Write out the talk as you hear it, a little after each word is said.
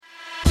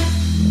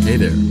Hey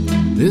there.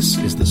 This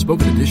is the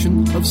spoken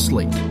edition of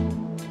Slate.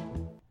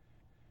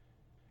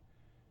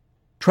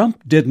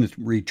 Trump Didn't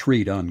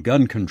Retreat on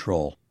Gun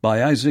Control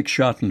by Isaac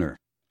Schottener.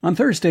 On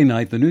Thursday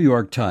night, the New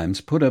York Times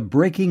put a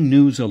breaking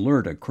news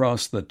alert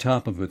across the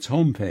top of its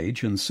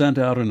homepage and sent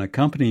out an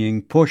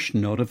accompanying push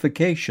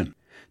notification.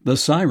 The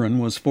siren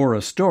was for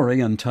a story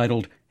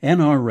entitled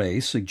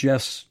NRA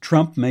Suggests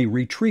Trump May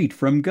Retreat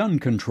from Gun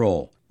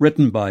Control,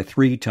 written by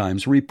 3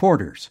 Times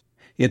reporters.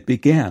 It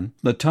began,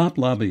 the top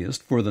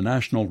lobbyist for the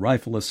National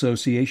Rifle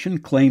Association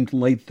claimed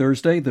late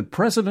Thursday that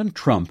President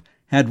Trump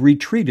had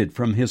retreated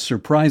from his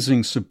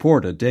surprising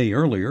support a day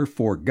earlier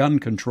for gun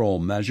control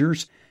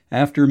measures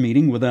after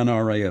meeting with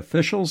NRA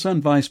officials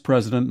and Vice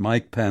President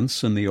Mike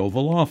Pence in the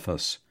Oval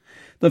Office.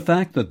 The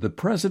fact that the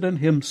president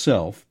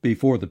himself,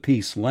 before the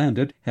piece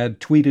landed, had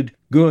tweeted,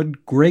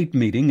 "Good, great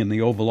meeting in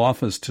the Oval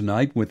Office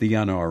tonight with the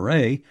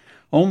NRA,"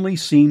 only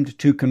seemed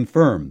to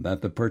confirm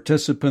that the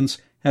participants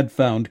had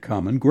found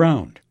common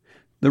ground.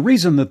 The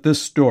reason that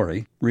this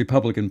story,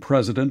 Republican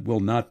president will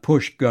not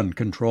push gun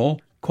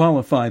control,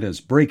 qualified as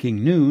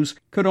breaking news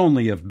could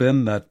only have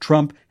been that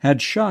Trump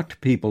had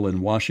shocked people in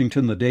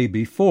Washington the day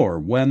before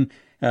when,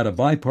 at a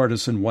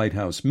bipartisan White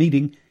House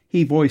meeting,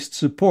 he voiced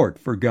support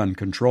for gun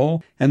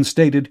control and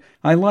stated,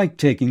 "I like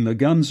taking the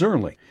guns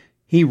early."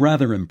 He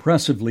rather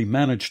impressively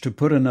managed to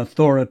put an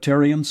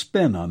authoritarian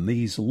spin on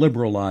these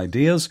liberal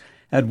ideas,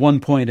 at one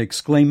point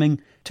exclaiming,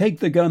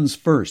 "Take the guns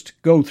first,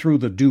 go through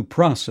the due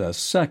process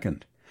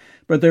second."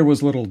 But there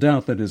was little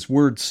doubt that his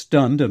words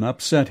stunned and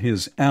upset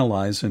his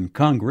allies in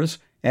Congress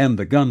and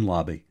the gun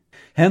lobby.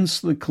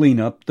 Hence the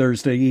cleanup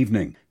Thursday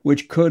evening,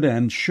 which could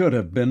and should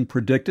have been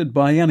predicted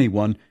by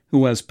anyone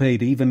who has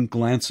paid even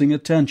glancing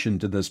attention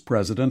to this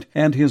president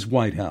and his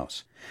White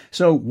House.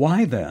 So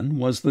why, then,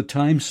 was the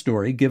Times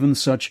story given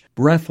such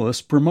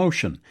breathless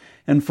promotion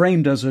and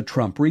framed as a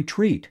Trump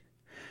retreat?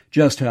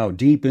 Just how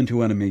deep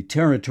into enemy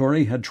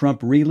territory had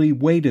Trump really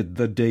waded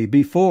the day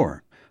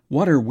before?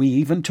 What are we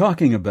even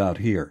talking about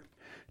here?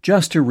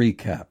 Just to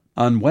recap,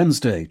 on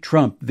Wednesday,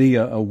 Trump,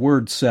 via a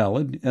word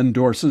salad,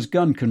 endorses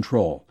gun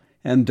control,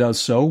 and does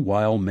so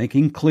while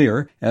making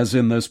clear, as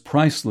in this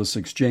priceless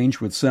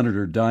exchange with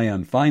Senator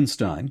Dianne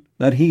Feinstein,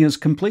 that he is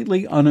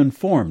completely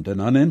uninformed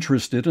and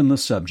uninterested in the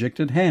subject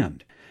at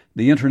hand.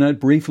 The Internet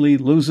briefly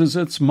loses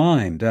its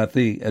mind at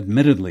the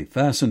admittedly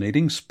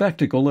fascinating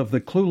spectacle of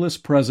the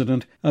clueless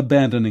president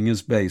abandoning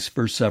his base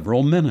for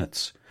several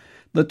minutes.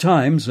 The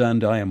Times,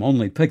 and I am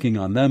only picking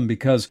on them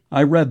because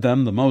I read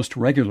them the most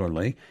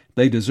regularly,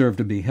 they deserve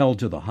to be held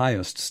to the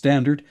highest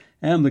standard,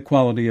 and the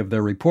quality of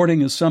their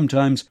reporting is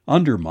sometimes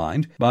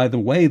undermined by the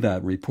way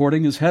that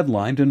reporting is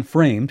headlined and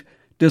framed,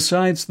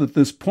 decides that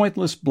this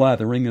pointless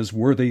blathering is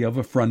worthy of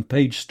a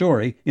front-page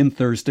story in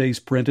Thursday's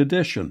print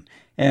edition,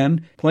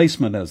 and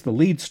placement as the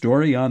lead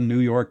story on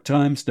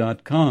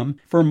NewYorkTimes.com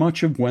for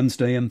much of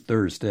Wednesday and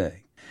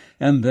Thursday.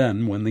 And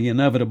then, when the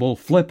inevitable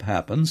flip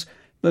happens,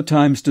 the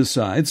Times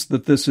decides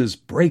that this is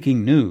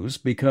breaking news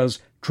because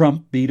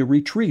Trump beat a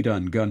retreat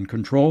on gun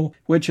control,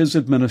 which his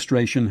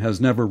administration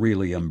has never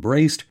really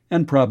embraced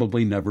and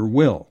probably never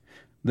will.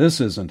 This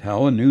isn't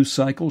how a news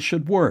cycle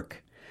should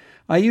work.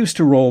 I used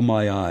to roll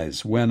my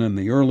eyes when, in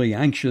the early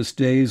anxious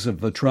days of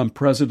the Trump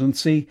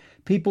presidency,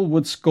 people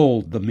would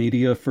scold the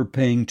media for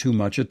paying too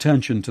much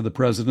attention to the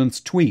president's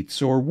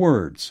tweets or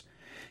words.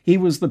 He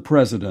was the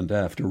president,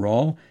 after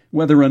all,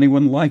 whether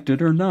anyone liked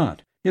it or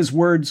not. His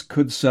words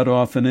could set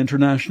off an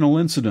international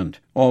incident,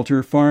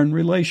 alter foreign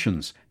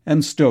relations,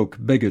 and stoke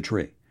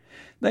bigotry.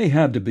 They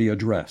had to be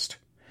addressed.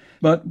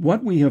 But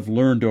what we have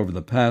learned over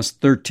the past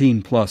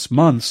 13-plus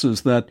months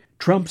is that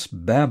Trump's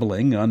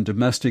babbling on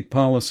domestic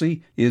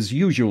policy is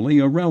usually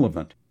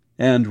irrelevant,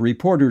 and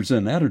reporters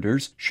and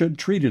editors should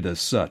treat it as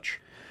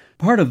such.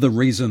 Part of the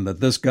reason that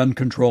this gun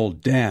control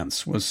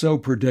dance was so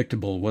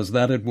predictable was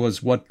that it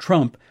was what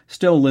Trump,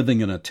 still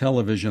living in a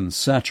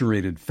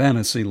television-saturated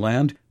fantasy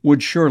land,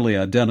 would surely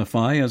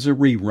identify as a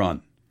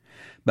rerun.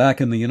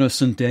 Back in the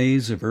innocent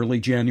days of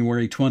early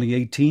January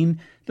 2018,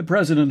 the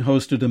president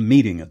hosted a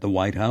meeting at the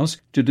White House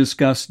to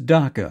discuss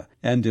DACA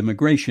and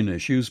immigration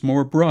issues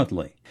more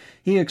broadly.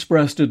 He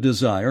expressed a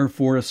desire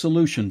for a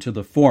solution to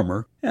the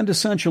former and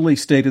essentially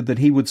stated that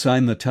he would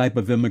sign the type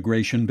of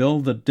immigration bill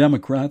that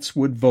Democrats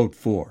would vote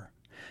for.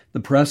 The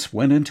press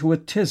went into a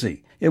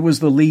tizzy. It was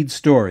the lead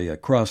story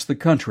across the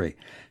country,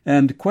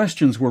 and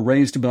questions were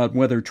raised about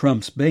whether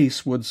Trump's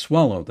base would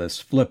swallow this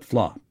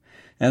flip-flop.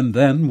 And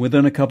then,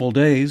 within a couple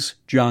days,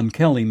 John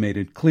Kelly made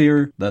it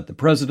clear that the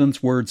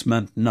president's words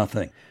meant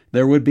nothing.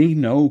 There would be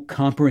no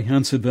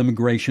comprehensive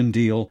immigration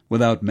deal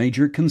without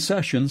major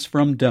concessions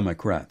from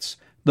Democrats.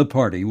 The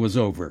party was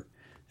over.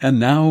 And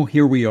now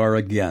here we are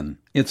again.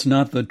 It's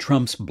not that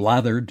Trump's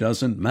blather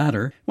doesn't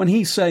matter. When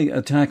he, say,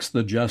 attacks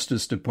the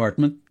Justice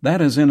Department,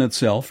 that is in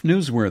itself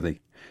newsworthy.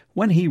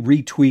 When he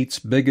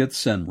retweets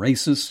bigots and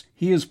racists,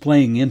 he is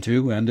playing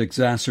into and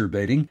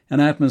exacerbating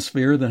an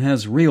atmosphere that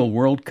has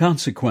real-world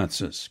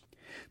consequences.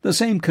 The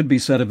same could be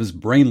said of his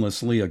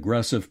brainlessly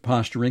aggressive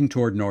posturing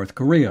toward North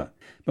Korea.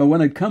 But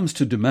when it comes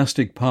to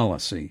domestic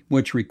policy,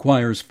 which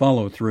requires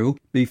follow-through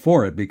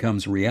before it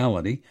becomes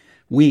reality,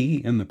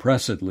 we, in the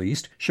press at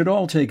least, should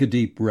all take a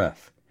deep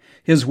breath.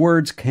 His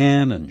words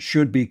can and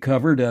should be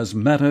covered as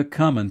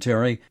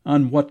meta-commentary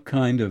on what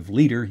kind of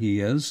leader he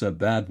is, a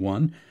bad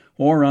one,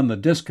 or on the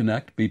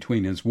disconnect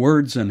between his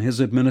words and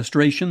his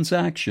administration's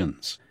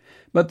actions.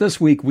 But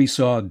this week we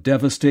saw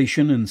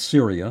devastation in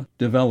Syria,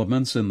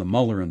 developments in the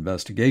Mueller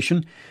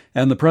investigation,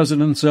 and the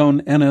president's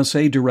own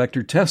NSA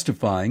director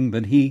testifying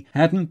that he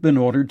hadn't been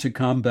ordered to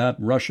combat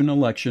Russian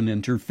election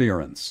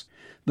interference.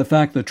 The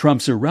fact that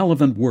Trump's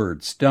irrelevant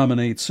words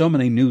dominate so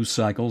many news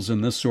cycles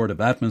in this sort of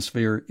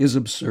atmosphere is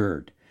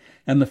absurd.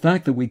 And the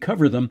fact that we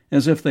cover them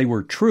as if they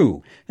were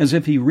true, as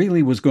if he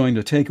really was going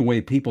to take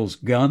away people's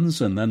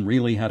guns and then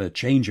really had a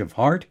change of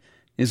heart,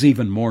 is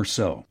even more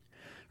so.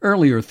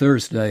 Earlier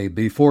Thursday,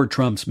 before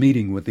Trump's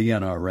meeting with the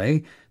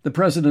NRA, the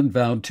president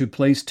vowed to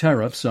place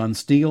tariffs on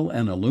steel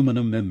and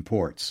aluminum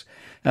imports.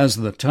 As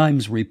the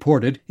Times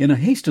reported, in a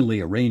hastily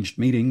arranged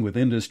meeting with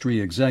industry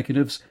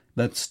executives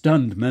that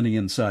stunned many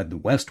inside the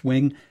West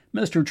Wing,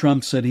 Mr.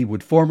 Trump said he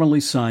would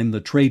formally sign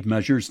the trade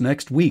measures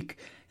next week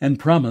and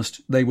promised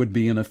they would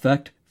be in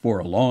effect for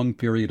a long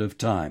period of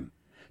time.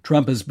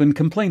 Trump has been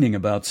complaining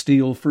about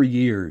steel for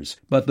years,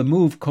 but the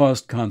move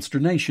caused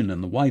consternation in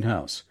the White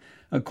House.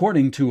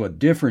 According to a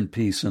different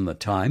piece in the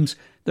Times,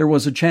 there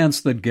was a chance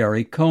that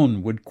Gary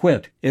Cohn would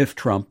quit if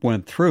Trump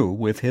went through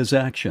with his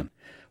action.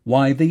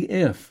 Why the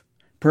if?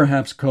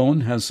 Perhaps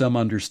Cohn has some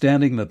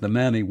understanding that the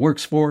man he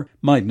works for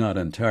might not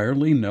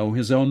entirely know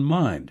his own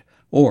mind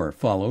or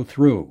follow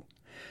through.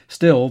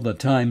 Still, the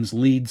Times'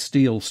 lead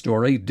steel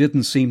story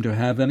didn't seem to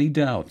have any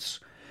doubts.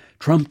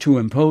 Trump to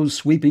impose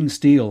sweeping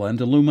steel and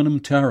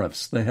aluminum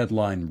tariffs, the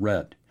headline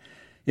read.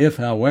 If,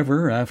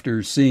 however,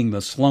 after seeing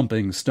the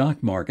slumping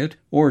stock market,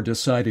 or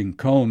deciding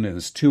Cohn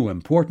is too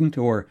important,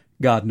 or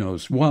God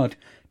knows what,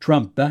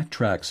 Trump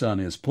backtracks on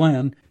his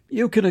plan,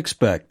 you could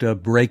expect a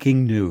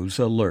breaking news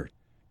alert.